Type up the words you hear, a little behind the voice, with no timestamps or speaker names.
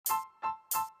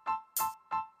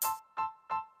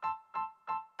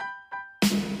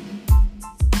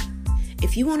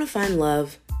If you want to find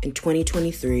love in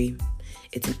 2023,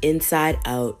 it's an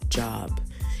inside-out job.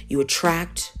 You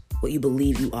attract what you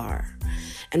believe you are.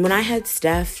 And when I had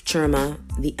Steph Churma,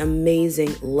 the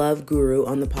amazing love guru,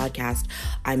 on the podcast,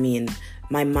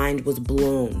 my mind was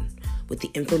blown with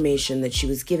the information that she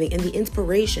was giving and the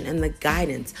inspiration and the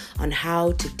guidance on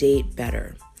how to date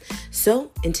better.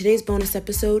 So, in today's bonus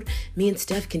episode, me and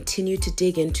Steph continue to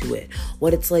dig into it,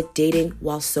 what it's like dating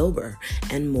while sober,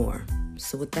 and more.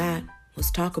 So with that,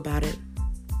 let's talk about it.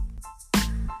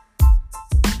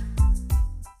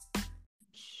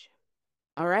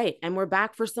 All right, and we're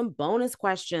back for some bonus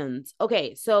questions.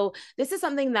 Okay, so this is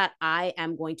something that I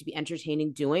am going to be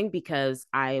entertaining doing because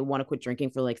I want to quit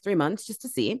drinking for like 3 months just to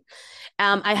see.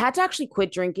 I had to actually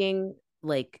quit drinking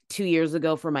like 2 years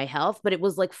ago for my health, but it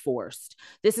was like forced.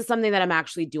 This is something that I'm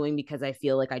actually doing because I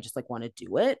feel like I just like want to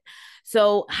do it.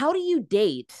 So how do you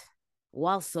date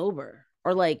while sober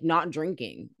or like not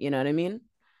drinking? You know what I mean?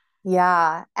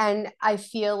 Yeah. And I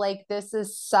feel like this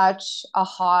is such a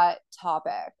hot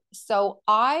topic. So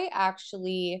I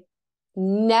actually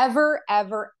never,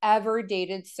 ever, ever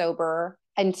dated sober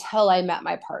until I met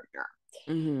my partner.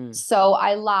 Mm-hmm. So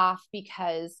I laugh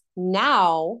because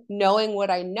now, knowing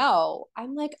what I know,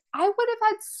 I'm like, I would have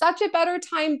had such a better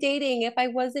time dating if I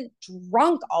wasn't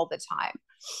drunk all the time.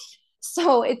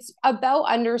 So it's about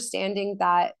understanding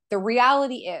that the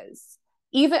reality is,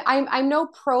 even I'm no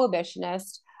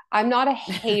prohibitionist, I'm not a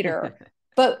hater,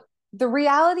 but the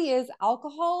reality is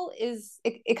alcohol is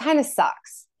it kind of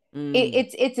sucks. Mm.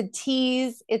 It's a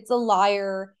tease, it's a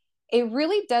liar. It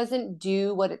really doesn't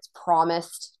do what it's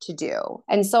promised to do.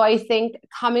 And so I think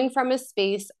coming from a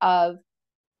space of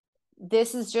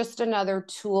this is just another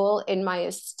tool in my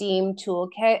esteem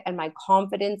toolkit and my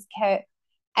confidence kit,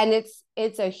 and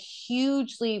it's a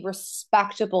hugely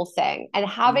respectable thing, and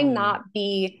having Mm. that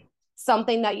be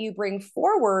something that you bring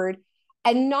forward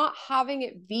and not having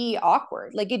it be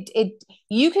awkward. Like it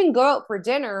you can go out for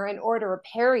dinner and order a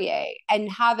Perrier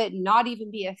and have it not even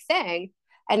be a thing,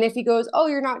 and if he goes, oh,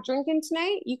 you're not drinking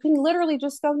tonight, you can literally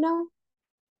just go, no.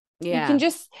 You can Yeah,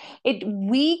 just it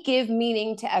we give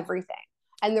meaning to everything.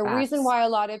 And the reason facts. why a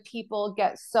lot of people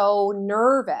get so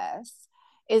nervous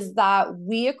is that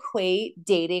we equate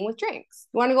dating with drinks.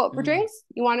 You want to go out for Mm. drinks?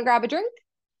 You want to grab a drink?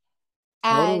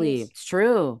 And Totally. It's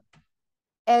true.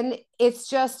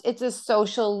 it's a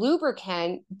social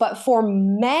lubricant, but for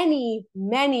many,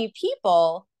 many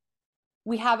people,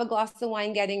 we have a glass of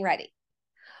wine getting ready.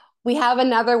 We have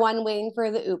another one waiting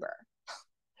for the Uber.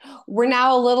 We're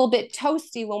now a little bit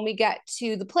toasty when we get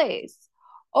to the place.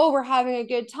 Oh, we're having a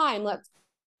good time. Let's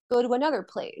go to another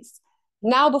place.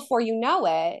 Now, before you know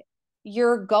it,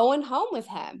 you're going home with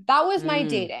him. That was my Mm.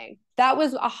 dating. That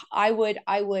was I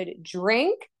would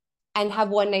drink and have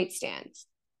one night stands.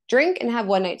 Drink and have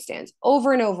one night stands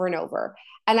over and over and over.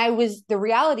 And the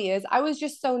reality is I was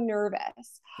just so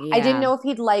nervous. I didn't Yeah. know if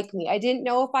he'd like me. I didn't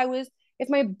know if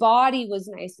my body was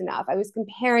nice enough. I was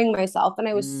comparing myself and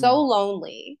I was so Mm.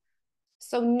 lonely.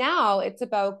 So now it's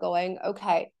about going,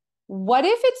 okay, what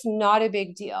if it's not a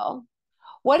big deal?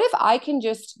 What if I can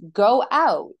just go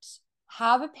out,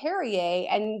 have a Perrier,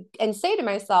 and say to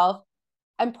myself,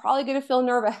 I'm probably going to feel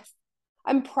nervous.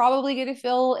 I'm probably going to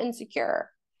feel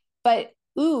insecure. But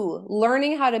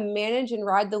learning how to manage and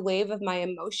ride the wave of my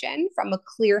emotion from a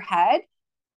clear head,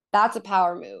 that's a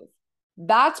power move.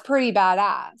 That's pretty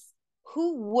badass.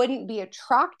 Who wouldn't be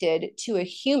attracted to a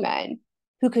human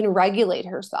who can regulate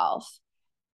herself?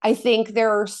 I think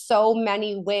there are so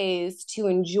many ways to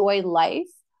enjoy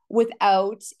life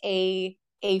without a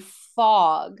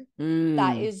fog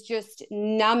that Mm. is just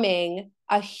numbing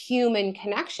a human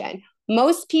connection.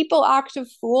 Most people act a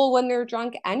fool when they're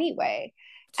drunk anyway.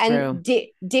 It's true.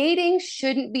 And dating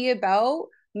shouldn't be about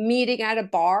meeting at a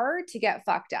bar to get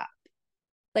fucked up.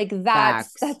 Like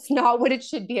Facts. that's not what it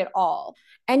should be at all.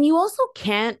 And you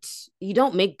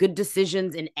don't make good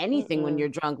decisions in anything when Mm-mm. you're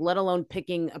drunk, let alone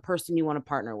picking a person you want to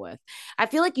partner with. I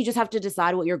feel like you just have to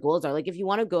decide what your goals are. Like if you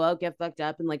want to go out, get fucked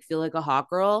up and like feel like a hot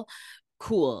girl,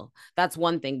 cool. That's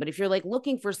one thing. But if you're like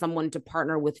looking for someone to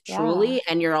partner with Yeah. truly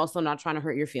and you're also not trying to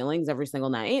hurt your feelings every single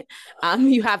night,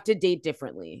 you have to date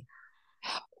differently.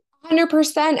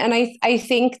 100%. And I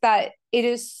think that it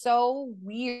is so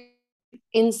weird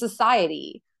in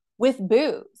society with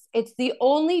booze. It's the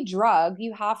only drug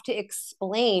you have to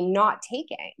explain not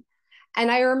taking.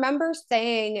 And I remember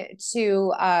saying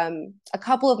to a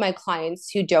couple of my clients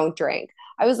who don't drink,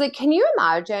 I was like, can you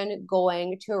imagine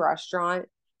going to a restaurant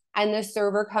and the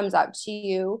server comes up to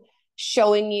you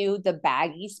showing you the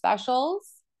baggy specials?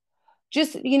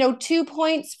 Just, 2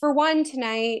 points for one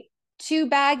tonight, two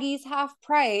baggies half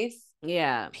price.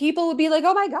 Yeah. People would be like,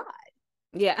 oh my God.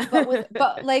 Yeah.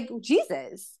 but like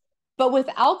Jesus. But with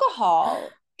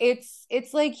alcohol, it's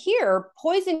like, here,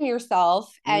 poison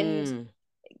yourself and Mm,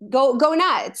 go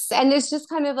nuts. And it's just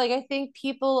kind of like, I think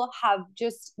people have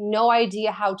just no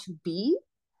idea how to be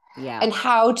yeah. and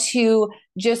how to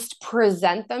just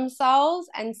present themselves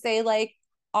and say, like,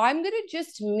 I'm going to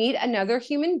just meet another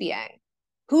human being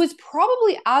who is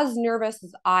probably as nervous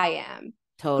as I am,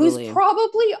 who's Totally.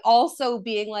 probably also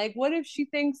being like, what if she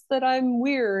thinks that I'm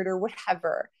weird or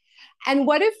whatever? And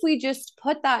what if we just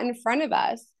put that in front of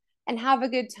us and have a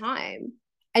good time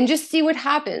and just see what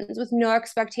happens with no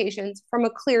expectations from a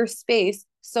clear space,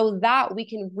 so that we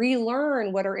can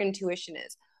relearn what our intuition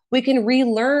is? We can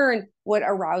relearn what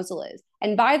arousal is.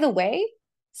 And by the way,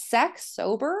 sex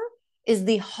sober is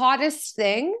the hottest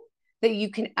thing that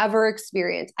you can ever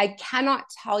experience. I cannot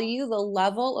tell you the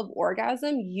level of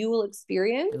orgasm you will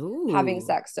experience having Ooh.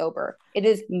 sex sober. It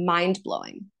is mind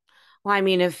blowing. Well, I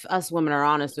mean, if us women are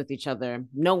honest with each other,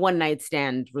 no one night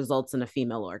stand results in a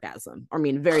female orgasm. I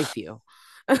mean, very few.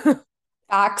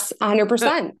 Facts,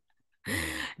 100%.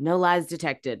 No lies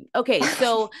detected. Okay,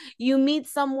 so you meet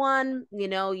someone,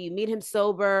 you meet him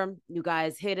sober, you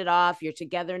guys hit it off, you're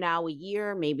together now a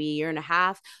year, maybe a year and a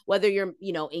half, whether you're,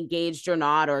 engaged or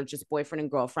not, or just boyfriend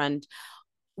and girlfriend.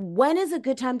 When is a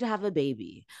good time to have a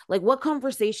baby? Like, what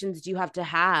conversations do you have to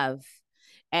have?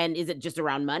 And is it just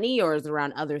around money, or is it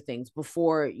around other things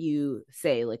before you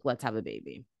say, like, let's have a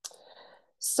baby?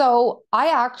 So I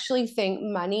actually think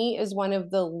money is one of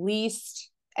the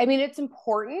least, I mean, it's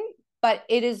important, but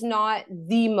it is not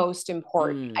the most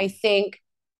important. I Mm, think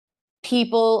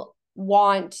people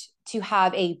want to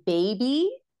have a baby,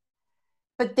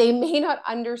 but they may not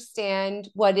understand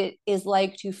what it is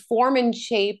like to form and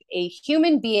shape a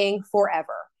human being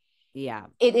forever. yeah.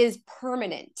 It is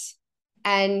permanent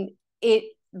and it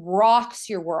rocks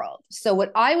your world. So,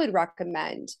 what I would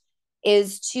recommend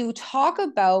is to talk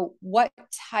about what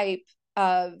type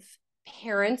of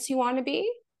parents you want to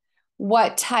be,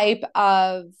 what type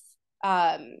of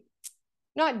um,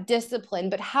 not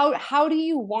discipline, but how do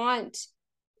you want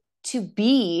to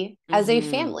be as a Mm-hmm.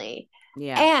 family?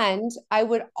 Yeah. And I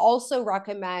would also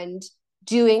recommend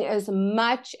doing as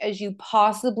much as you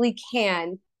possibly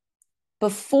can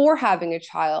before having a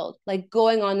child, like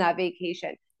going on that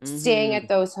vacation, staying Mm-hmm. at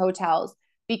those hotels,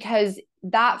 because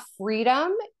that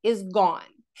freedom is gone.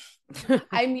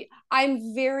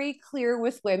 I'm very clear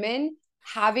with women,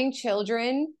 having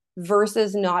children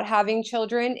versus not having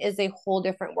children is a whole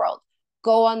different world.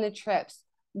 Go on the trips,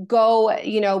 go,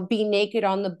 be naked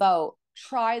on the boat,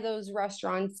 try those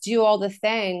restaurants, do all the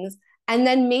things. And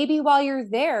then maybe while you're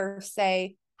there,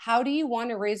 say, how do you want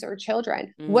to raise our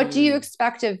children? What do you Mm,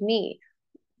 expect of me?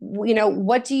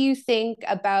 What do you think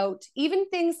about even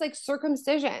things like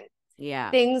circumcision?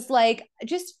 yeah. Things like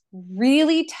just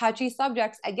really touchy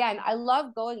subjects. Again, I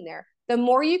love going there. The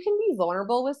more you can be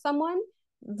vulnerable with someone,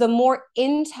 the more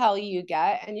intel you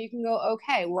get, and you can go,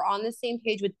 okay, we're on the same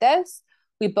page with this.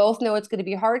 We both know it's going to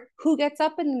be hard. Who gets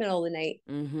up in the middle of the night?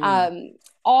 Mm-hmm. Um,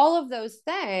 all of those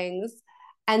things.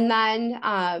 And then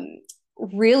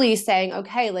really saying,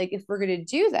 okay, like, if we're going to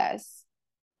do this,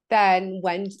 then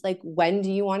when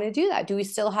do you want to do that? Do we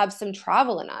still have some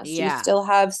travel in us? Do we Yeah. still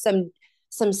have some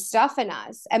stuff in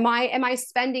us? Am I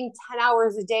spending 10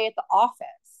 hours a day at the office?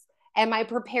 Am I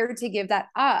prepared to give that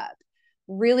up?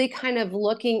 Really kind of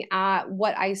looking at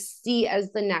what I see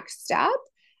as the next step,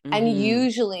 and Mm-hmm.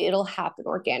 usually it'll happen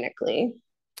organically.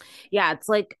 Yeah, it's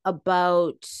like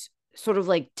about sort of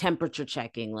like temperature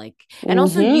checking, like, and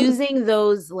also Mm-hmm. using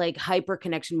those like hyper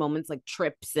connection moments, like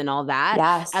trips and all that,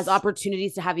 as Yes.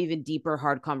 opportunities to have even deeper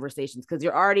hard conversations, because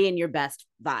you're already in your best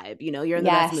vibe, you're in the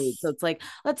best mood, so Yes. it's like,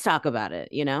 let's talk about it.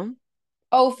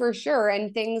 Oh, for sure.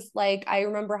 And things like, I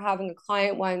remember having a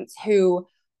client once who,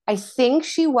 I think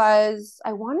she was,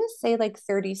 I want to say like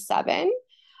 37.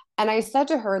 And I said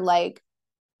to her, like,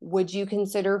 would you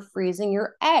consider freezing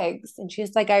your eggs? And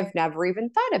she's like, I've never even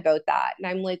thought about that. And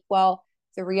I'm like, well,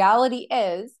 the reality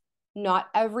is, not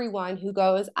everyone who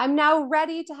goes, I'm now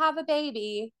ready to have a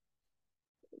baby,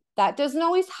 that doesn't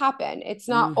always happen. It's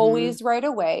not Mm-hmm. always right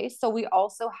away. So we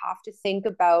also have to think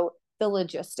about the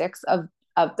logistics of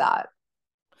that.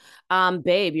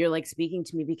 Babe, you're like speaking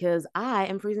to me because I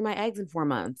am freezing my eggs in 4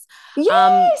 months. Yay, Yeah,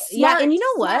 and smart, you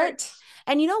know what? smart.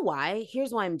 And you know why?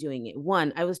 Here's why I'm doing it.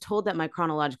 One, I was told that my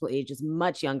chronological age is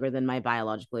much younger than my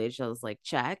biological age. So I was like,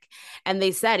 check. And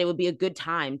they said it would be a good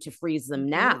time to freeze them Mhm.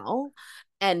 now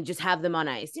and just have them on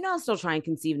ice. I'll still try and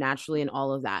conceive naturally and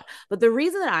all of that. But the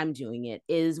reason that I'm doing it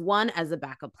is, one, as a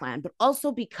backup plan, but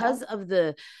also because Yep. of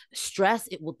the stress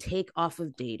it will take off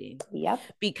of dating, Yep.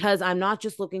 because I'm not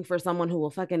just looking for someone who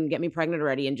will fucking get me pregnant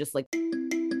already and just like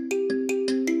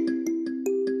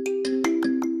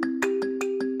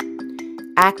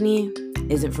Acne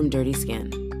isn't from dirty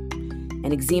skin,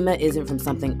 and eczema isn't from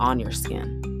something on your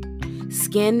skin.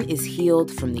 Skin is healed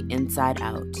from the inside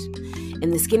out. In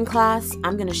the skin class,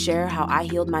 I'm going to share how I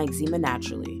healed my eczema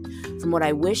naturally, from what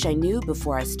I wish I knew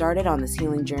before I started on this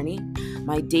healing journey,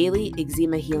 my daily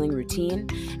eczema healing routine,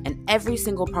 and every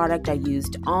single product I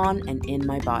used on and in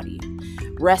my body.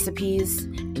 Recipes,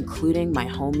 including my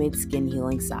homemade skin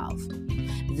healing salve.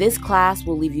 This class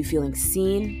will leave you feeling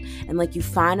seen and like you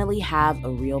finally have a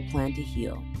real plan to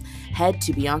heal. Head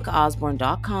to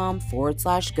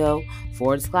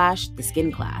biancaosborne.com/go/the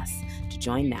skin class to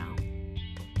join now.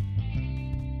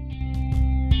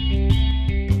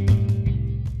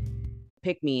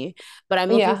 Pick me, but I'm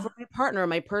looking for my partner,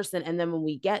 my person. And then when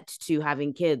we get to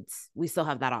having kids, we still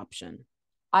have that option.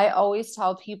 I always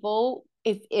tell people,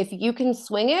 if you can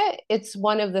swing it, it's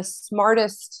one of the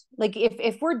smartest, like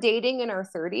if we're dating in our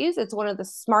 30s, it's one of the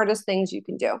smartest things you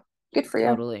can do. Good for you.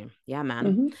 Totally. Yeah,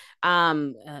 man.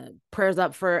 Prayers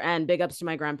up for, and big ups to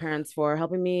my grandparents for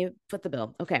helping me foot the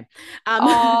bill. Okay.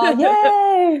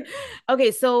 Yay.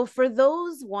 Okay. So for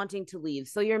those wanting to leave,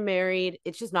 so you're married,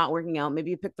 it's just not working out.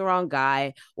 Maybe you picked the wrong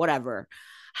guy, whatever.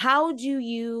 How do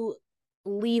you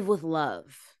leave with love?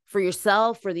 For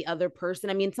yourself, for the other person.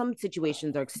 I mean, some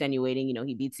situations are extenuating,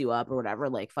 he beats you up or whatever,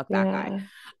 like fuck that guy.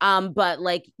 But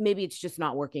like maybe it's just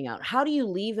not working out. How do you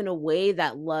leave in a way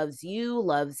that loves you,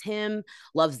 loves him,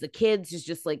 loves the kids, is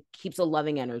just like keeps a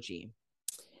loving energy?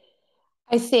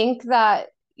 I think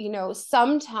that,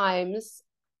 sometimes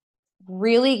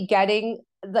really getting,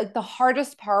 like, the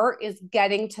hardest part is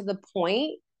getting to the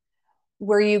point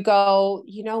where you go,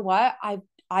 you know what?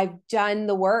 I've done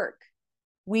the work.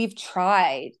 We've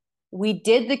tried. We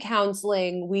did the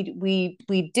counseling. We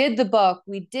did the book.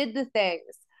 We did the things.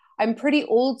 I'm pretty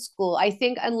old school. I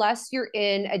think unless you're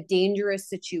in a dangerous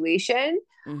situation,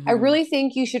 I really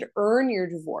think you should earn your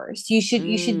divorce. You should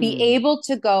be able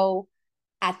to go,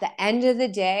 at the end of the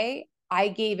day, I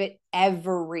gave it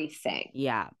everything.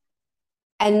 Yeah.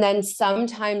 And then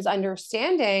sometimes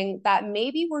understanding that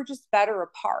maybe we're just better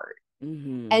apart.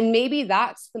 And maybe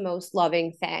that's the most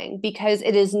loving thing, because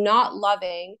it is not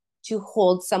loving to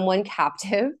hold someone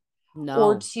captive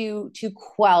or to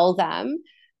quell them.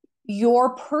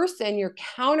 Your person, your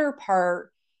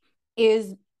counterpart,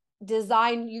 is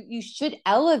designed, you should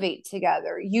elevate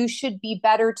together. You should be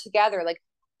better together. Like,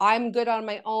 I'm good on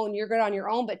my own, you're good on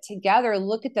your own, but together,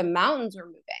 look at the mountains we're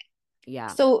moving. Yeah.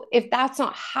 So if that's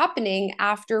not happening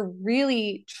after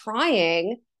really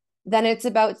trying, then it's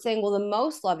about saying, well, the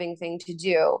most loving thing to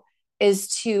do is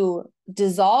to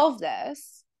dissolve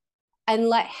this and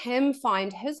let him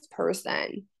find his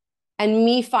person and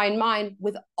me find mine,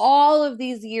 with all of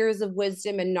these years of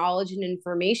wisdom and knowledge and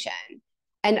information,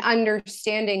 and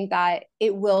understanding that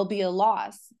it will be a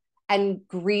loss, and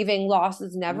grieving loss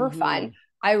is never fun.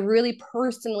 I really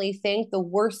personally think the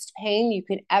worst pain you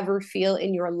could ever feel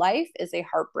in your life is a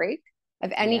heartbreak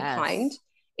of any kind.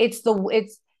 It's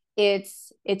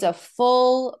a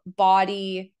full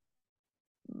body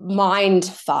mind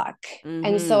fuck.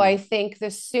 And so I think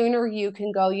the sooner you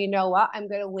can go, you know what, I'm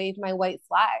going to wave my white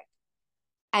flag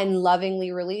and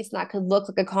lovingly release. And that could look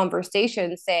like a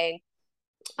conversation saying,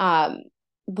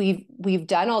 we've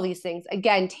done all these things.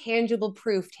 Again, tangible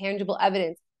proof, tangible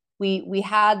evidence. We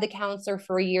had the counselor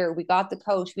for a year. We got the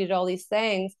coach. We did all these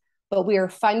things, but we are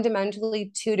fundamentally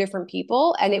two different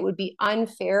people. And it would be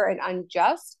unfair and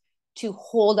unjust to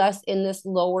hold us in this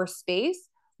lower space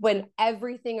when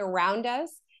everything around us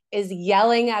is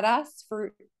yelling at us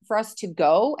for us to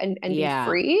go and be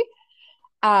free.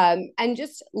 And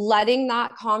just letting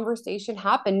that conversation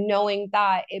happen, knowing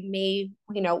that it may,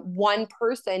 one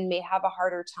person may have a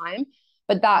harder time,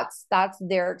 but that's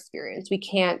their experience. We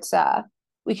can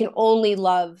only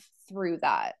love through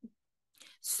that.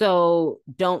 So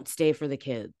don't stay for the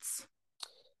kids.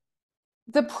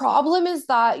 The problem is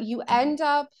that you end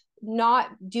up not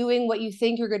doing what you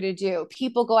think you're going to do.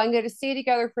 People go, I'm going to stay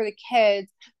together for the kids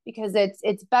because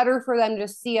it's better for them to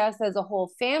see us as a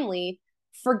whole family,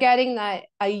 forgetting that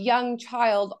a young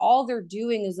child, all they're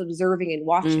doing is observing and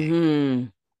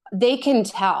watching. They can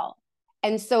tell.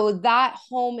 And so that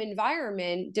home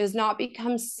environment does not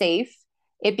become safe.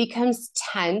 It becomes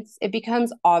tense. It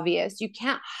becomes obvious. You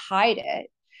can't hide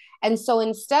it. And so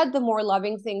instead, the more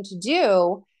loving thing to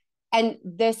do, and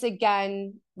this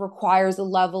again requires a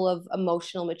level of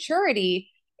emotional maturity,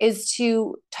 is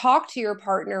to talk to your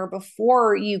partner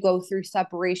before you go through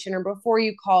separation or before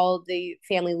you call the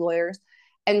family lawyers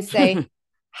and say,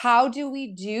 how do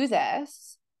we do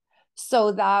this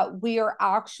so that we are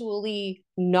actually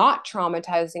not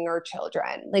traumatizing our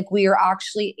children? Like, we are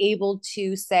actually able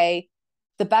to say,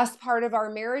 the best part of our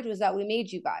marriage was that we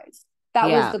made you guys. That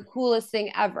was Yeah. the coolest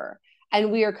thing ever.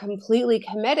 And we are completely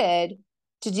committed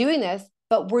to doing this,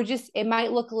 but it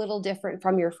might look a little different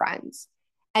from your friends.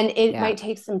 And it Yeah. might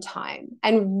take some time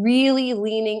and really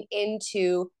leaning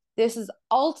into this is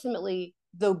ultimately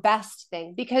the best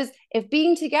thing. Because if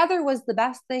being together was the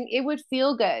best thing, it would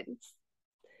feel good.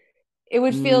 It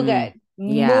would feel Mm, good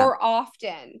yeah. more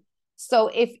often. So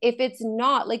if it's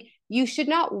not like you should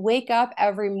not wake up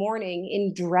every morning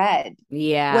in dread when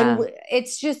Yeah.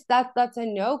 it's just that's a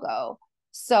no-go.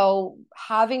 So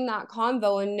having that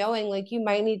convo and knowing like you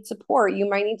might need support, you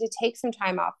might need to take some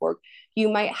time off work, you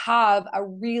might have a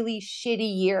really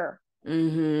shitty year.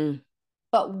 Mm-hmm.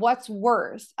 But what's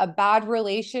worse, a bad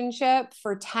relationship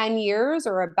for 10 years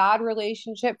or a bad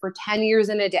relationship for 10 years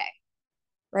in a day?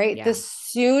 Right? The Yeah. It's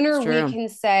sooner we true. can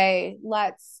say,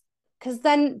 let's, because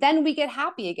then we get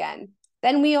happy again.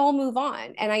 Then we all move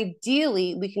on. And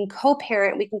ideally, we can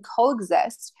co-parent, we can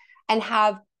coexist and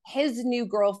have his new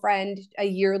girlfriend a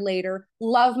year later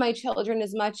love my children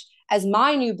as much as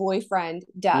my new boyfriend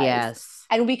does. Yes.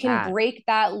 And we can That. break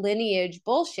that lineage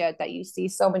bullshit that you see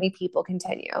so many people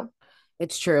continue.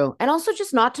 It's true. And also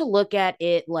just not to look at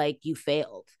it like you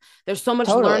failed. There's so much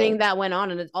learning Totally. that went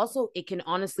on. And it can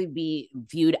honestly be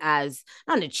viewed as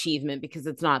not an achievement because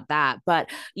it's not that, but,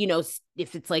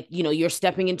 if it's like, you're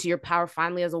stepping into your power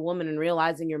finally as a woman and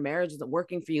realizing your marriage isn't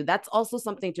working for you, that's also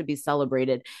something to be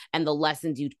celebrated. And the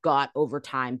lessons you got over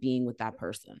time being with that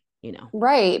person.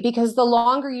 Right. Because the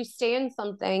longer you stay in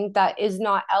something that is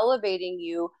not elevating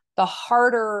you, the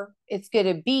harder it's going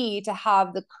to be to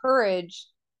have the courage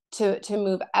to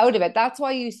move out of it. That's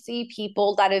why you see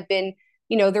people that have been,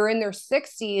 they're in their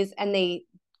 60s and they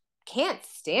can't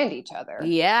stand each other.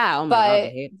 Yeah. Oh my God. They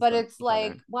But hate but it's each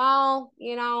like, other. well,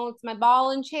 it's my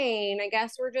ball and chain. I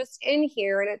guess we're just in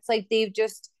here. And it's like they've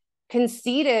just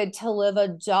conceded to live a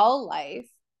dull life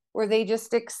where they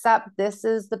just accept this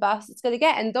is the best it's going to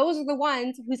get. And those are the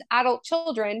ones whose adult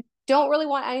children don't really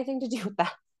want anything to do with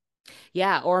that.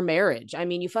 Yeah, or marriage. I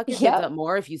mean, you fuck your kids Yep. up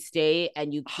more if you stay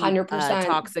and you keep a 100%.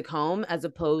 toxic home as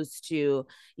opposed to,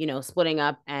 splitting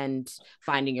up and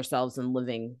finding yourselves and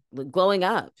glowing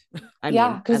up. I Yeah,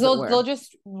 mean, because as it they'll were.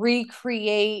 just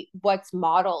recreate what's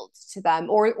modeled to them,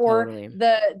 or Totally.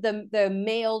 the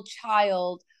male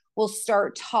child will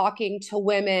start talking to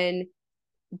women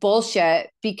bullshit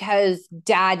because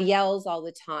dad yells all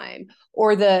the time,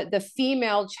 or the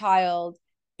female child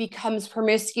becomes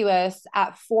promiscuous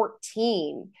at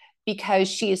 14 because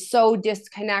she is so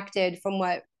disconnected from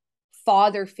what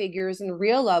father figures in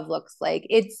real love looks like.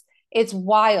 It's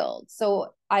wild.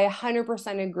 So I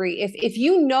 100% agree. If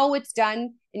you know it's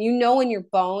done and you know in your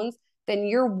bones, then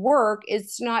your work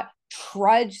is to not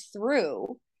trudge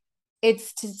through.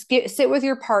 It's to sit with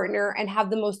your partner and have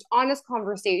the most honest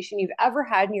conversation you've ever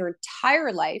had in your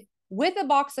entire life with a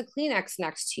box of Kleenex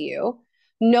next to you,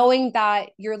 knowing that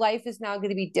your life is now going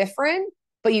to be different,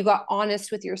 but you got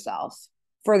honest with yourself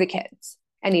for the kids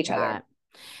and each other. That.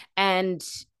 And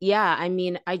yeah, I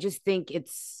mean, I just think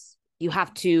you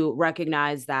have to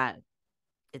recognize that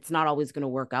it's not always going to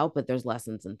work out, but there's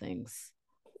lessons and things.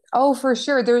 Oh, for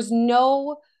sure. There's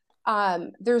no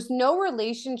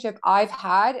relationship I've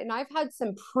had, and I've had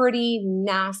some pretty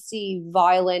nasty,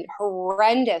 violent,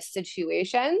 horrendous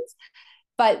situations,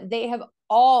 but they have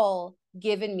all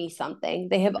given me something.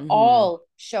 They have Mm-hmm. all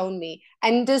shown me.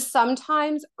 And does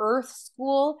sometimes Earth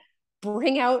School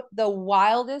bring out the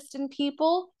wildest in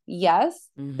people? Yes.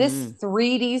 This Mm-hmm.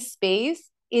 3D space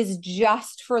is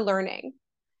just for learning.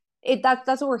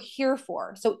 That's what we're here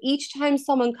for. So each time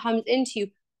someone comes into,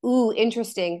 ooh,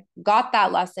 interesting, got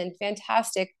that lesson,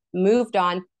 fantastic, moved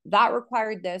on, that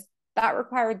required this, that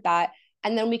required that,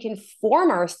 and then we can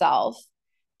form ourselves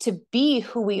to be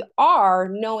who we are,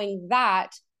 knowing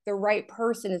that the right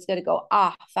person is going to go,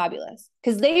 ah, fabulous,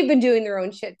 because they've been doing their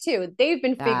own shit too. They've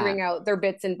been That. figuring out their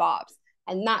bits and bobs,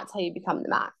 and that's how you become the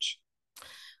match.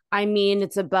 I mean,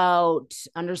 it's about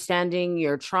understanding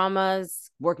your traumas,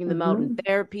 working them out in Mm-hmm.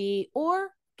 therapy, or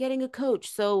getting a coach.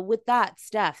 So, with that,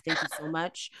 Steph, thank you so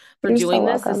much for You're so doing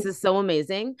this. This welcome. is so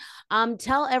amazing.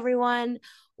 Tell everyone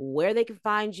where they can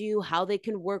find you, how they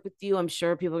can work with you. I'm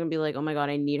sure people are gonna be like, "Oh my god,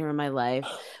 I need her in my life."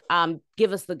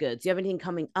 Give us the goods. Do you have anything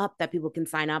coming up that people can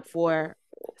sign up for?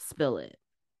 Spill it.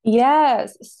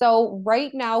 Yes. So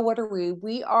right now, what are we?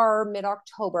 We are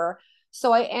mid-October.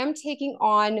 So I am taking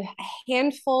on a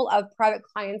handful of private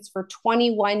clients for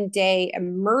 21-day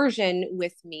immersion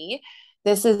with me.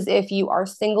 This is if you are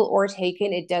single or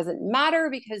taken, it doesn't matter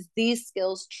because these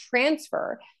skills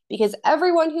transfer. Because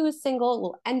everyone who is single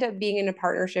will end up being in a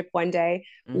partnership one day.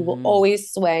 We will Mm-hmm.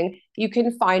 always swing. You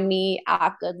can find me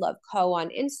at Good Love Co on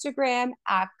Instagram,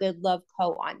 at Good Love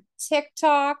Co on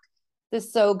TikTok. The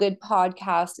So Good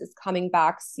podcast is coming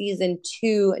back season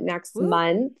 2 next Woo.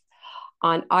 month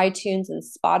on iTunes and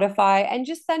Spotify. And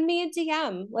just send me a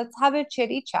DM. Let's have a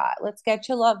chitty chat. Let's get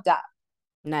you loved up.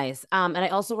 Nice. And I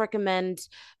also recommend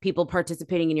people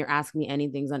participating in your Ask Me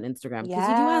Anythings on Instagram because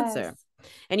you do answer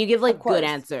and you give like good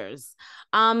answers.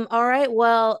 All right.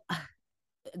 Well,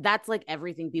 that's like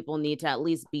everything people need to at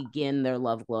least begin their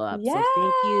love glow up. Yes. So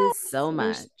thank you so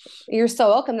much. You're so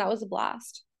welcome. That was a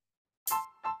blast.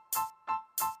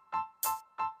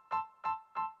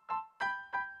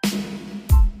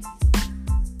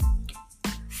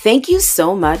 Thank you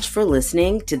so much for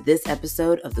listening to this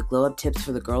episode of the Glow Up Tips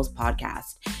for the Girls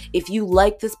podcast. If you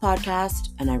like this podcast,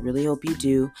 and I really hope you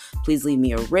do, please leave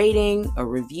me a rating, a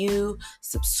review,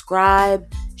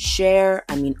 subscribe, share.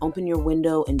 Open your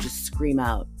window and just scream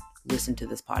out, listen to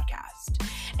this podcast.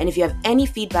 And if you have any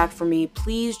feedback for me,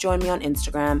 please join me on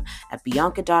Instagram at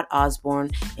bianca.osborne,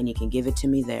 and you can give it to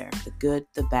me there. The good,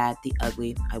 the bad, the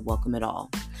ugly, I welcome it all.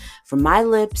 From my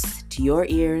lips to your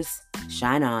ears,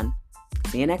 shine on.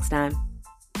 See you next time.